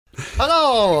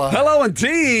Hello. Hello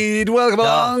indeed. Welcome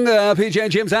along. PJ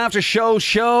and Jim's after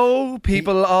show.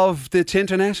 People of the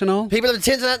Tinternet and all. People of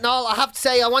the Tinternet and all, I have to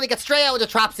say, I want to get straight out of the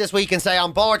traps this week and say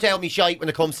I'm bored out of me shite when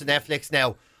it comes to Netflix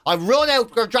now. I've run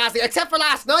out drastically, except for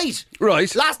last night.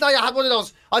 Right. Last night I had one of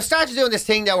those. I've started doing this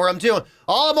thing now where I'm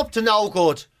up to no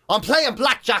good. I'm playing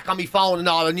blackjack on my phone and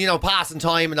all, and passing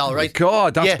time and all, right?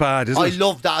 God, that's bad, isn't it? I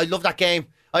love that. I love that game.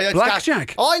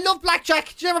 Blackjack? I love blackjack.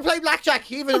 Did you ever play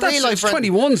blackjack? Even in real life? It's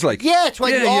 21s, like. Yeah,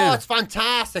 20. Yeah. Oh, it's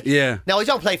fantastic. Yeah. Now, I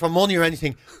don't play for money or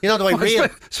anything. You know the way real.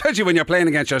 Especially when you're playing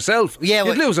against yourself. Yeah,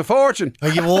 you'd lose a fortune. Oh,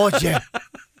 you would, yeah.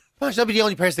 Gosh, I'd be the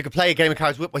only person that could play a game of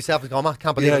cards with myself and go, I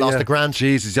can't believe I lost $1,000.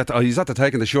 Jesus, he's after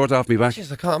taking the shirt off me back.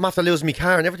 Jesus, I'm after losing my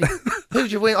car and everything.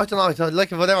 Who'd you win? I don't know.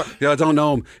 Like whatever. Yeah, I don't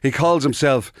know him. He calls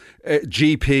himself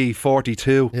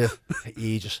GP42. Yeah,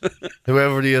 Aegis.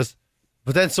 Whoever he is.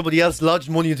 But then somebody else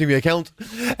lodged money into my account. So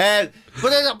I'm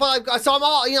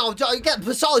all,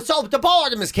 so the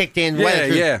boredom is kicked in.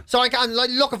 Yeah. So I'm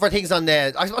looking for things on there.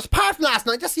 Apart from last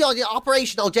night, just the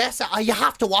Operation Odessa. You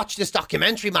have to watch this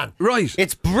documentary, man. Right.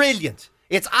 It's brilliant.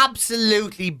 It's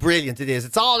absolutely brilliant. It is.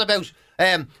 It's all about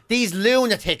these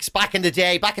lunatics back in the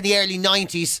day, back in the early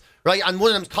 90s, right? And one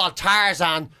of them's called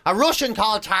Tarzan, a Russian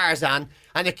called Tarzan,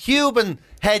 and a Cuban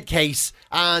head case,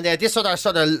 and this other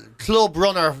sort of club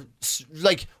runner,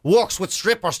 like, works with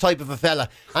strippers type of a fella.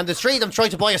 And the three of them try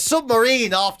to buy a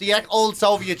submarine off the old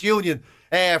Soviet Union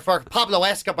for Pablo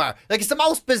Escobar. Like, it's the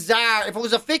most bizarre. If it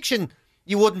was a fiction,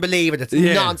 you wouldn't believe it. It's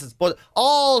nonsense. But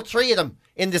all three of them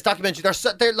in this documentary,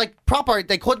 they're like proper.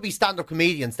 They could be stand-up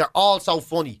comedians. They're all so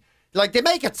funny. Like, they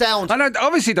make it sound and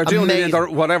obviously they're doing amazing.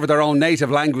 it in their own native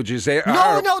languages.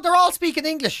 No, they're all speaking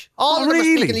English. All of them are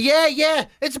speaking. Yeah.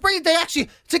 It's brilliant. They actually,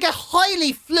 to get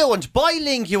highly fluent,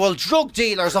 bilingual drug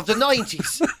dealers of the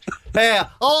 90s,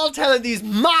 all telling these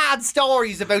mad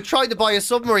stories about trying to buy a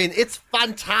submarine. It's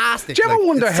fantastic. Do you ever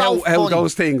wonder how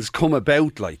those things come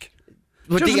about, like?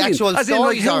 With the actual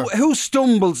stories who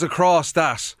stumbles across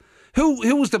that?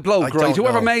 Who was the bloke, right?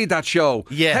 Whoever made that show.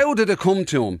 Yeah. How did it come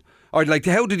to him? Or, like,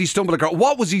 how did he stumble across?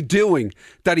 What was he doing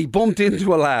that he bumped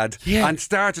into a lad and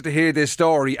started to hear this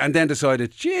story and then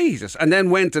decided, Jesus, and then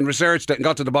went and researched it and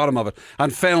got to the bottom of it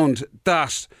and found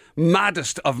that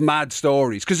maddest of mad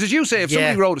stories? Because, as you say, if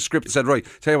somebody wrote a script and said, right,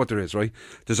 tell you what there is, right?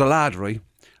 There's a lad, right?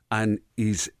 And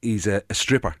he's a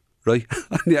stripper. Right,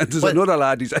 and there's another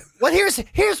lad. Well,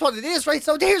 here's what it is, right?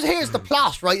 So here's the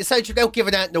plot, right? Essentially, without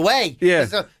giving anything away. Yeah.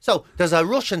 So there's a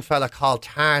Russian fella called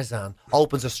Tarzan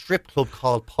opens a strip club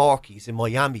called Porky's in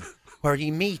Miami, where he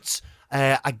meets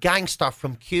a gangster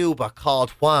from Cuba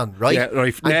called Juan. Right. Yeah.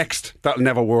 Right. Next, that'll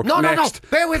never work. No.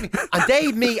 Bear with me. And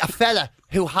they meet a fella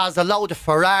who has a load of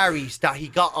Ferraris that he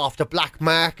got off the black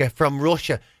market from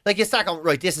Russia. Like, you start going,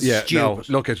 right, this is stupid.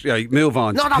 No, look at, move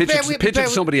on. Pitch it to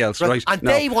somebody else, right? And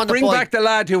they want to bring back the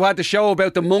lad who had the show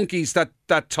about the monkeys, that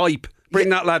type. Bring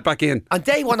that lad back in. And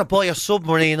they want to buy a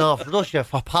submarine off Russia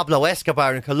for Pablo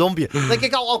Escobar in Colombia. Like, you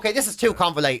go, okay, this is too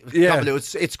convoluted.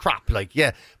 It's crap, like,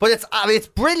 yeah. But it's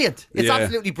brilliant. It's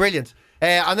absolutely brilliant.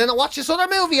 And then I watch this other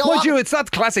movie. It's that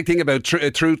classic thing about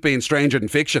truth being stranger than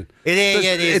fiction. It is.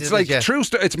 It's like true.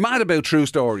 It's mad about true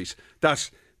stories that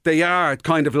they are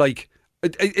kind of like.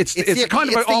 It's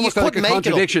kind of almost like a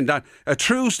contradiction that a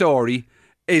true story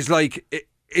is like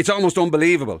it's almost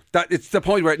unbelievable. That it's the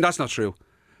point where that's not true.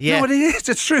 Yeah. No, it is. It's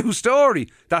a true story.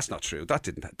 That's not true. That's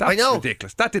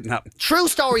ridiculous. That didn't happen. True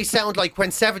stories sound like when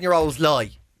 7-year-olds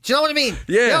lie. Do you know what I mean?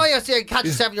 Yeah. You catch a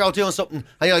 7-year-old doing something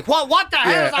and you're like, what the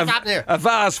hell is that happening here? A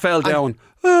vase fell down.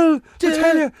 Well, I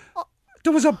tell you,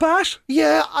 there was a bat.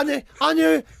 Yeah, and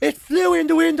it flew in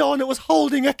the window and it was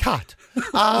holding a cat.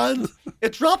 And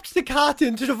it dropped the cat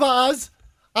into the vase.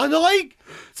 And I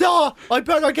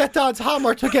better get Dad's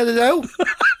hammer to get it out.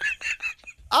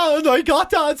 And I got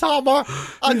Dad's hammer,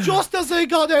 and just as I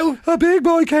got out, a big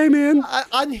boy came in,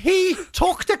 and he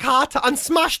took the cat and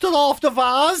smashed it off the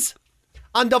vase,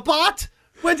 and the bat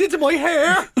went into my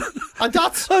hair, and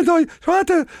I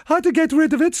had to get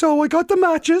rid of it, so I got the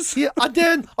matches. Yeah, and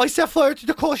then I set fire to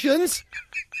the cushions,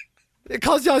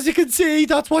 because as you can see,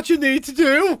 that's what you need to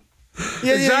do.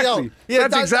 Yeah, exactly.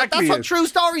 That's what true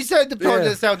stories sounded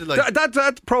like.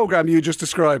 That program you just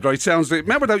described, right? Sounds like,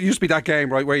 remember that used to be that game,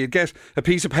 right, where you'd get a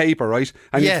piece of paper, right,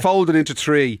 and you'd fold it into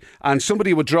three, and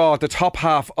somebody would draw the top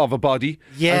half of a body,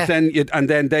 and then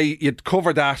you'd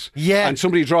cover that, and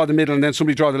somebody draw the middle, and then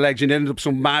somebody draw the legs, and you ended up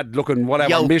some mad looking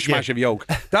mishmash of yolk.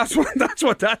 That's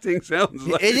what that thing sounds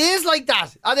like. It is like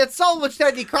that, and it's so much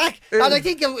deadly crack. And I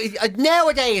think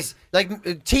nowadays like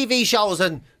TV shows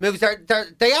and movies,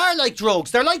 they are like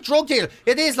drugs. They're like drug deal.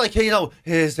 It is like, you know,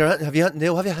 have you anything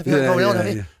new? Have you anything going on?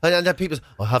 Have you? And then people say,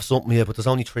 I have something here, but there's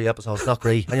only 3 episodes. It's not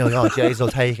great. And you're like, oh, jeez, I'll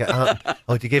take it.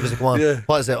 Oh, they give us a go on.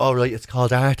 What is it? Oh, right, it's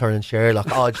called Arthur and Sherlock.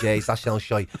 Oh, jeez, that sounds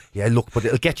shy. Yeah, look, but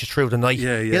it'll get you through the night.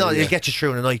 You know, it'll get you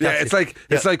through the night. Yeah,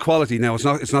 it's like quality now.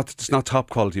 It's not top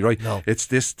quality, right? No. It's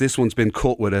this one's been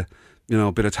cut with a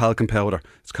bit of talcum powder.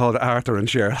 It's called Arthur and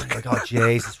Sherlock. Oh my God,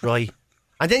 Jesus, right.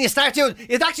 And then you start doing,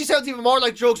 it actually sounds even more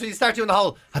like drugs when you start doing the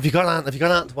whole, have you gone on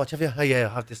to watch, have you? Oh yeah,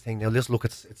 I have this thing now. Let's look,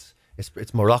 it's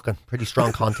Moroccan, pretty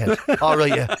strong content. All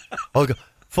right, yeah. I'll go,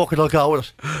 fuck it, I'll go with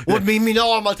it. Wouldn't be me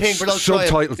normal thing, but I'll try it.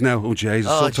 Subtitles now,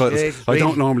 subtitles. Jesus, I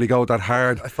don't normally go that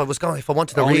hard. If I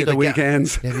wanted to Only read, the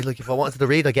weekends. If I wanted to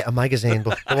read, I'd get a magazine,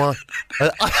 but come on.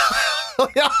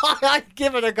 I'd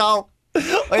give it a go.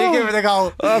 Give it a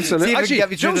go. Absolutely.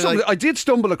 Actually, I did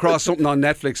stumble across something on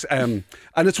Netflix, and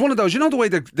it's one of those, you know, the way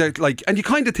they're like, and you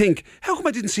kind of think, how come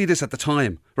I didn't see this at the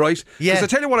time, right? Yeah. Because I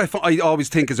tell you what I always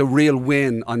think is a real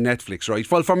win on Netflix,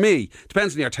 right? Well, for me,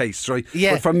 depends on your tastes, right?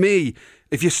 Yeah. But for me,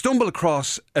 if you stumble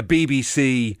across a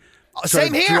BBC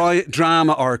same here.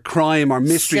 Drama or crime or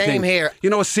mystery thing, Same here. you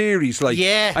know, a series, like,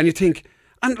 and you think,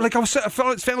 and like I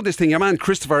found this thing, your man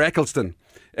Christopher Eccleston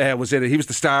was in it. He was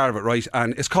the star of it, right?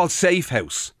 And it's called Safe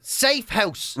House. Safe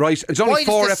House. Right. It's only Why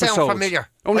 4 does this episodes. sound familiar?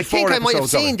 Only I 4 think I might have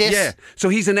episodes of seen it. this. Yeah. So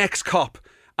he's an ex-cop.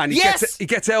 And he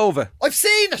gets over. I've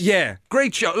seen it. Yeah.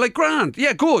 Great show. Like, grand.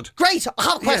 Yeah, good. Great. I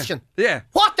have a question. Yeah.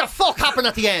 What the fuck happened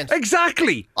at the end?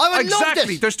 Exactly. I would love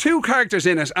Exactly. this. There's 2 characters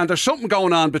in it and there's something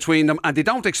going on between them and they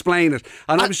don't explain it.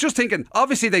 And I was just thinking,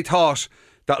 obviously they thought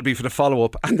that'll be for the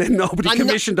follow-up and then nobody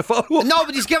commissioned the follow-up.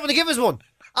 Nobody's going to give us one.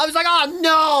 I was like, oh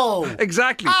no.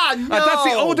 Exactly. Ah, no. And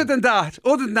that's other than that,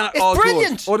 it's all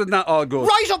brilliant. Good. Other than that, all good.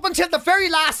 Right up until the very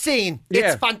last scene.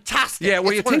 It's fantastic. Yeah,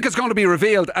 where you think it's going to be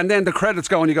revealed and then the credits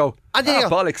go and you go,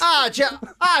 bollocks.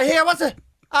 Here, what's it?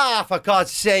 For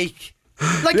God's sake.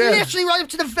 Like literally right up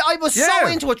to the, I was so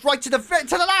into it, right to the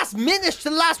last minute, to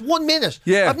the last 1 minute.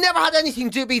 Yeah. I've never had anything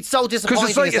to be so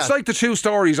disappointing. Because it's like the 2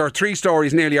 stories or 3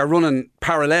 stories nearly are running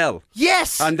parallel.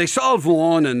 Yes. And they solve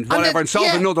one and whatever and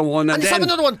solve another one. And then solve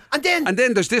another one. And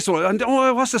then there's this one. And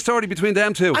what's the story between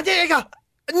them 2? And there you go.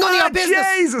 None of your business.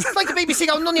 Jesus. It's like the BBC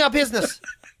going, none of your business.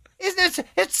 Isn't it?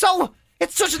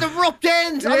 It's such an abrupt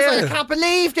end. I was like, I can't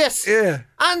believe this. Yeah.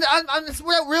 And it's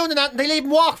without ruining that, they leave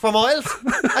him walk for miles.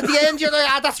 At the end, you're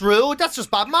like, that's rude. That's just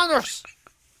bad manners.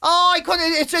 Oh, I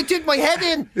couldn't. It did my head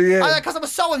in. Yeah. Because I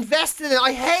was so invested in it.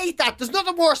 I hate that. There's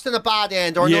nothing worse than a bad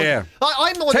end. Or I'm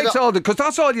one of those. Because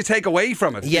that's all you take away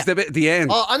from it. Yeah. Is the end.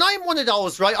 And I'm one of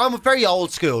those, right? I'm very old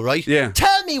school, right? Yeah.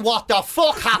 Tell me what the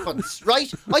fuck happens,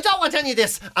 right? I don't want any of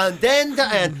this. And then the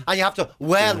end. And you have to,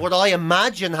 what I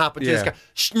imagine happened to this guy.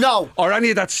 No. Or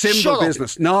any of that symbol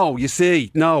business. No, you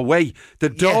see. No, wait. The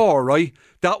door, right?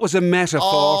 That was a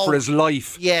metaphor for his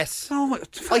life. Yes. No,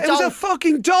 it was a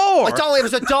fucking door. It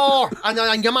was a door.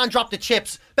 and your man dropped the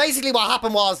chips. Basically what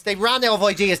happened was they ran out of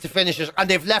ideas to finish it and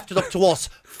they've left it up to us.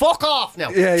 Fuck off now.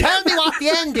 Tell me what the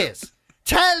end is.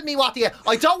 Tell me what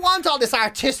I don't want all this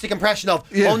artistic impression of,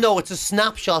 oh no, it's a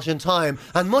snapshot in time.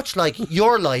 And much like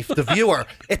your life, the viewer,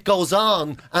 it goes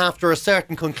on after a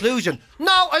certain conclusion.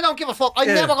 No, I don't give a fuck. I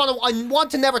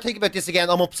want to never think about this again.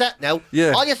 I'm upset now.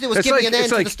 Yeah. All you have to do is give me an end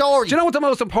to the story. Do you know what the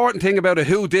most important thing about a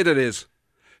who did it is?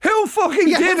 Who fucking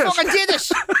did it? Who fucking did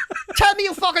it? Tell me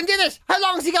who fucking did it. How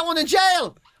long has he got one in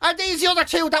jail? Are these the other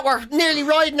 2 that were nearly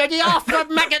riding? Are they off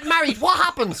to get married? What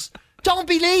happens? Don't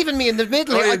be leaving me in the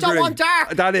middle here. I don't want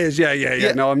dark. That is,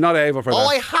 yeah. No, I'm not able for that.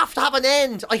 I have to have an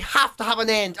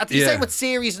end. At the same with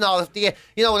series and all.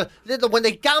 When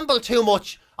they gamble too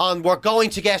much on we're going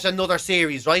to get another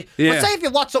series, right? Yeah. But say if you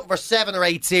watch something for 7 or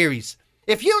 8 series,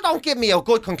 if you don't give me a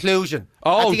good conclusion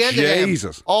at the end Jesus.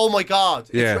 of them, oh my God,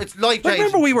 it's life changing. I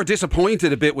remember we were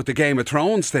disappointed a bit with the Game of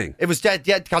Thrones thing. It was dead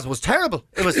because it was terrible.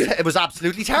 It was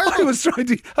absolutely terrible. I was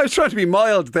trying to be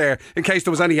mild there in case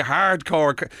there was any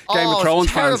hardcore Game of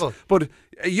Thrones fans. But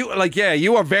you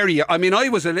were very. I mean, I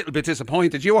was a little bit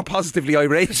disappointed. You were positively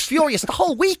irate. I was furious the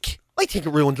whole week. I think it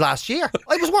ruined last year.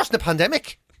 It was worse than the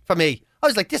pandemic for me. I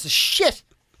was like, this is shit.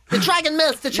 The dragon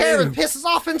melts the chair and pisses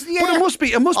off into the air. But it must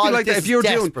be like that.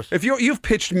 If you've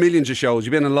pitched millions of shows,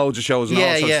 you've been in loads of shows and all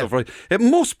sorts of stuff, right? It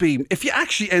must be if you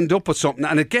actually end up with something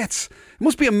and it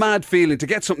must be a mad feeling to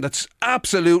get something that's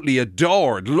absolutely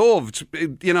adored, loved,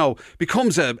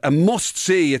 becomes a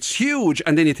must-see. It's huge.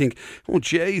 And then you think, oh,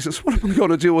 Jesus, what am I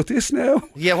going to do with this now?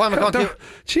 Yeah, what am I going to do?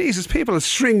 Jesus, people will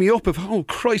string me up oh,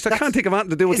 Christ, I can't think of anything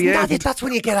to do with the end. That's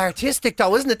when you get artistic,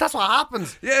 though, isn't it? That's what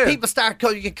happens. Yeah. People start,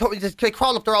 they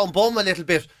crawl up their own bum a little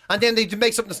bit, and then they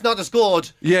make something that's not as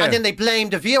good, and then they blame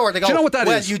the viewer. They go, do you know what that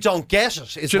is? You don't get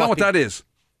it. Do you know what that is?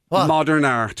 What? Modern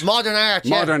art. Modern art.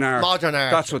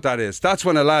 That's what that is. That's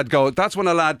when a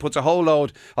lad puts a whole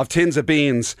load of tins of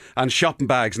beans and shopping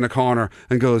bags in the corner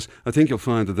and goes, I think you'll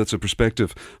find that that's a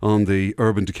perspective on the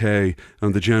urban decay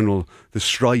and the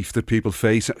strife that people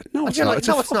face. No, it's not. It's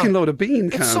a fucking load of bean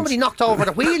cans. It's somebody knocked over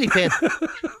the wheelie bin.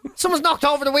 Someone's knocked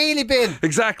over the wheelie bin.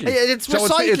 Exactly. It's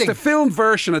recycling. It's the film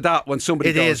version of that when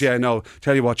somebody goes, yeah, no,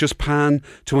 tell you what, just pan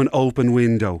to an open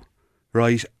window,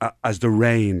 right, as the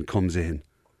rain comes in.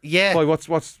 Yeah. Boy,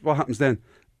 what happens then?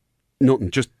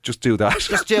 Nothing. Just do that.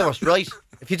 Just do it, right?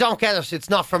 If you don't get it, it's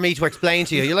not for me to explain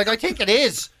to you. You're like, I think it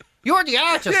is. You're the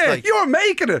artist. Yeah, like. You're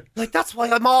making it. Like, that's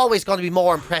why I'm always going to be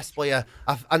more impressed by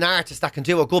an artist that can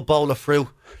do a good bowl of fruit.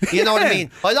 You know what I mean?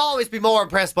 I'll always be more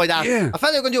impressed by that. Yeah. A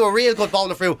fella who can do a real good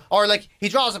bowl of fruit, or like he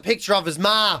draws a picture of his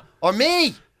ma or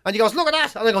me, and he goes, look at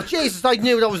that, and I go, Jesus, I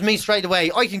knew that was me straight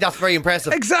away. I think that's very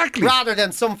impressive. Exactly. Rather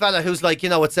than some fella who's like,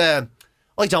 it's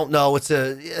I don't know. It's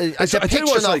a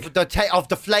depiction of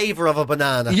the flavour of a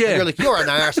banana. Yeah. And you're like, you're an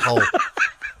arsehole.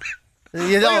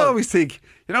 I always think,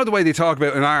 the way they talk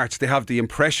about in art, they have the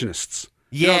Impressionists.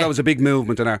 Yeah. That was a big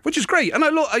movement in art, which is great. And I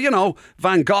love,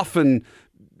 Van Gogh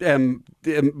and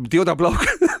the other bloke,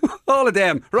 all of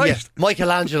them, right? Yeah.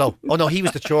 Michelangelo. Oh no, he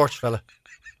was the church fella.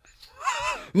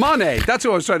 Monet, that's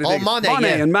what I was trying to think.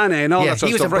 Monet and Manet and all that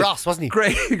sort of stuff. He was in Bros, wasn't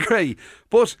he? Great.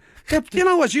 But,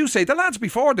 as you say, the lads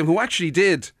before them who actually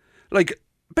did,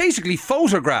 basically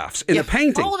photographs in a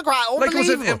painting. Unbelievable.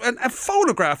 It was a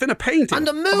photograph in a painting. And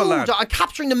the mood,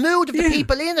 capturing the mood of the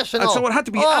people in it. And so it had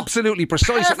to be absolutely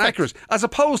precise and accurate, as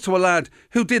opposed to a lad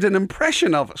who did an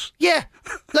impression of it. Yeah.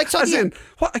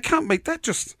 I can't make that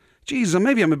just... Jesus,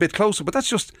 maybe I'm a bit closer, but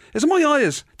is it my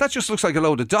eyes? That just looks like a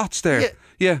load of dots there.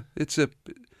 Yeah, it's a...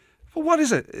 Well, what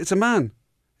is it? It's a man.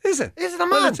 Is it? Is it a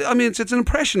man? Well, it's an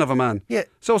impression of a man. Yeah.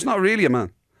 So it's not really a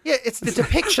man. Yeah, it's the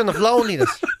depiction of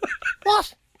loneliness.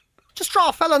 What? Just draw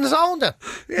a fella on his own then.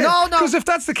 Yeah, no. Because if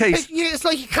that's the case... It's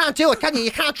like you can't do it, can you?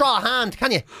 You can't draw a hand,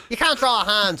 can you? You can't draw a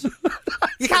hand.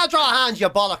 You can't draw a hand, you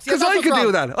bollocks. Because I could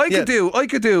do that. I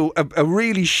could do a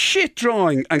really shit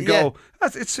drawing and go,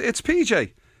 it's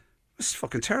PJ. It's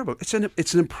fucking terrible. It's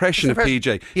an impression of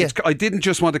PJ. Yeah. I didn't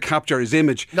just want to capture his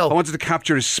image. No. I wanted to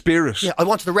capture his spirit. Yeah, I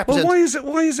wanted to represent... Well,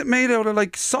 why is it made out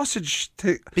of sausage?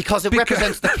 Because it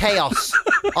represents the chaos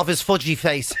of his fudgy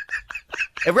face.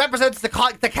 It represents the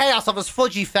chaos of his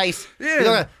fudgy face.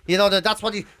 Yeah. That's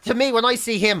what to me, when I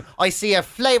see him, I see a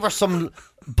flavoursome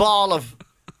ball of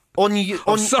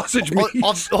sausage meat.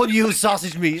 Of unused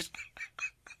sausage meat.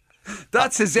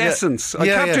 That's his essence. I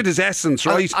captured his essence,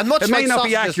 right? And much it may like not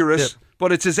be accurate, yeah.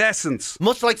 but it's his essence.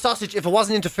 Much like sausage, if it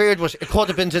wasn't interfered with, it could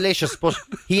have been delicious, but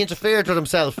he interfered with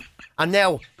himself. And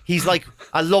now he's like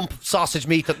a lump of sausage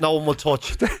meat that no one will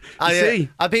touch. And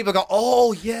people go,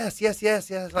 oh, yes.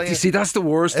 Like, you see, that's the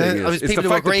worst thing. It's people the who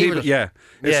fact that agree with it. Yeah.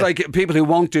 It's like people who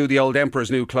won't do the old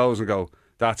Emperor's New Clothes and go,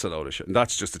 that's a load of shit. And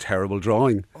that's just a terrible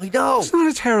drawing. I know. It's not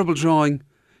a terrible drawing.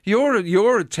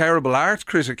 You're a terrible art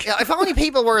critic. Yeah, if only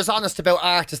people were as honest about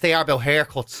art as they are about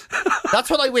haircuts. That's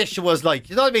what I wish it was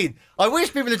like. You know what I mean? I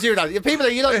wish people would do that. People,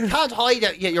 you can't hide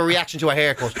your reaction to a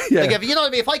haircut. Yeah. Like, you know what I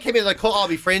mean? If I came in and I cut all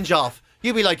my fringe off,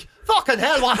 you'd be like, fucking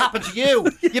hell, what happened to you?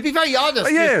 You'd be very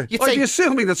honest. Yeah, You'd I'd say, be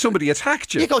assuming that somebody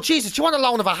attacked you. You go, Jesus, do you want a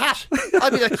loan of a hat?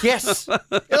 I'd be like, yes.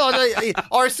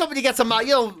 Or if somebody gets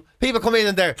people come in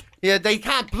and they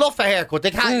can't bluff a haircut.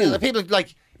 They can't. People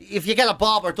like, if you get a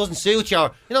bob or it doesn't suit you,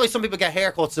 or some people get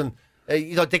haircuts and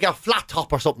they get a flat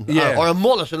top or something, or a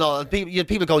mullet and all. And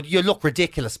people go, you look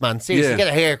ridiculous, man. Seriously, get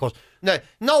a haircut. No,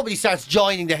 nobody starts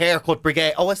joining the haircut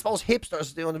brigade. Oh, I suppose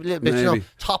hipsters doing a little bit,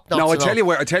 top knots. No, I tell you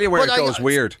where it goes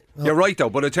weird. You're right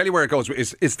though, but I tell you where it goes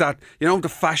is that the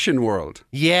fashion world.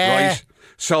 Yeah. Right.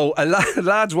 So a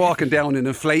lad's walking down in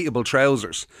inflatable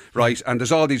trousers, right? And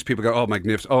there's all these people going, oh,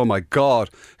 magnificent, oh my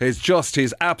God. He's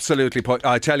absolutely,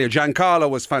 I tell you, Giancarlo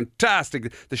was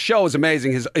fantastic. The show is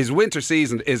amazing. His winter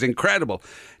season is incredible.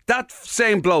 That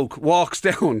same bloke walks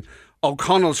down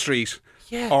O'Connell Street.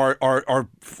 Yeah. Or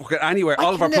fucking anywhere,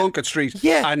 Oliver Plunkett Street.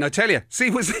 Yeah. And I tell you, see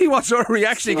what sort of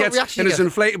reaction he gets in his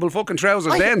inflatable fucking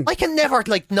trousers then. I can never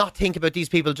not think about these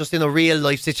people just in a real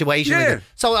life situation. Yeah.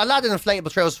 So a lad in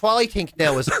inflatable trousers, what I think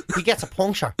now is he gets a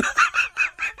puncture.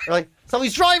 Right? So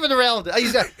he's driving around, and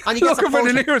he gets a Looking for the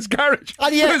function. nearest garage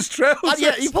And for his trousers.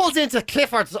 and he pulls into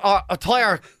Clifford's or a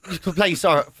tyre place,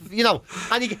 or and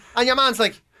your man's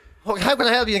like, "How can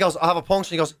I help you?" And he goes, "I have a puncture."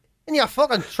 He goes, "In your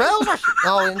fucking trousers?"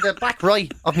 "No, in the back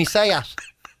right of me Seat." And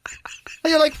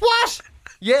you're like, "What?"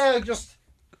 "Yeah,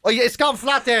 it's gone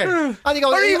flat there." And he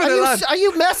goes, Or even a lad. "Are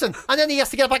you messing?" And then he has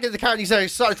to get back into the car and he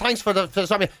says, "Sorry, thanks for the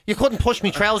sorry. You couldn't push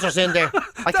me trousers in there.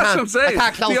 I That's what I'm saying.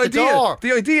 can't close the door."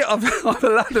 The idea of a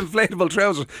lad in inflatable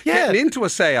trousers getting into a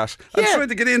Seat and trying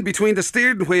to get in between the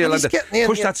steering wheel and he's getting in,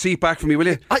 push that seat back for me, will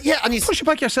you? And he's Push it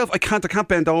back yourself. I can't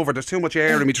bend over. There's too much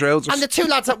air in my trousers. And the two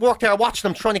lads that work there are watching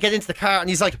him trying to get into the car, and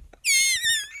he's like,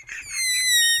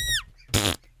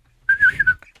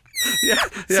 yeah.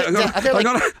 I'm and they're like,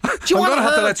 gonna "Do you want a have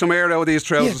to hand?" let some air out of these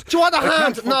trousers. "Do you want a I can't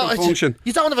hand?" fucking "No, function.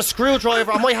 you don't have a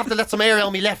screwdriver. I might have to let some air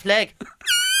out my left leg."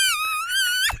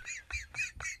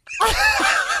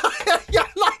 You're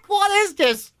like, "What is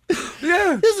this?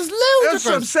 Yeah. This is That's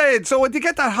what I'm ludicrous." saying. So when you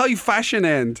get that high fashion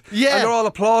end, Yeah. and they're all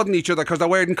applauding each other because they're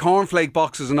wearing cornflake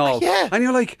boxes and all, Yeah. and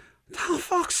you're like, "Oh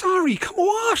fuck, sorry, come on,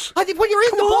 what?" And when you're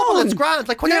in the Come bubble, on. it's grand.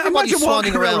 Like when Yeah, everybody's imagine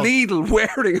walking swanning around. Lidl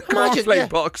wearing a Imagine, cornflake yeah,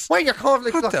 box. wearing your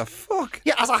cornflake What box. the fuck?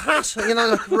 Yeah, as a hat,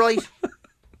 like, right.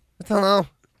 I don't know.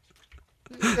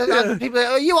 And people are,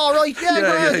 "Are you all right?" "Yeah,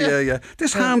 grand, Yeah.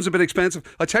 This ham's a bit expensive.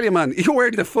 I tell you, man, you're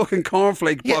wearing the fucking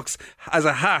cornflake box as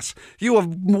a hat. You have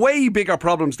way bigger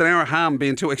problems than our ham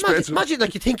being too expensive. Imagine,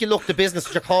 like, you think you look the business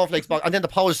with your cornflakes box, and then the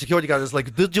Polish security guard is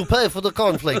like, "Did you pay for the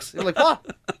cornflakes?" You're like, "What?"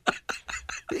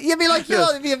 You'd be like,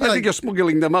 Yes. you'd be I like, think you're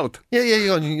smuggling them out. yeah,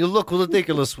 you look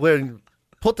ridiculous wearing.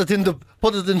 Put it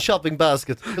in shopping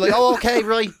basket. You're like, "Oh, okay,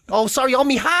 right. Oh, sorry, on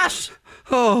me hat."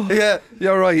 Oh, Yeah.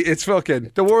 You're right. It's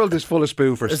fucking. The world is full of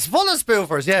spoofers. It's full of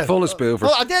spoofers, yeah. Full of spoofers.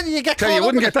 Oh, and then you get Tell caught you, you up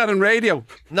wouldn't in get that on radio. it.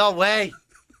 No way.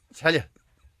 Tell you.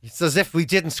 It's as if we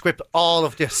didn't script all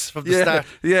of this from the Yeah, start.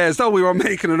 yeah, as though we were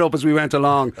making it up as we went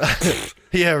along.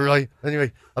 Yeah, right.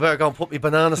 Anyway, I better go and put my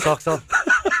banana socks on.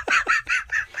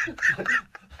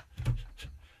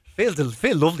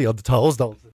 Feel lovely on the toes, though.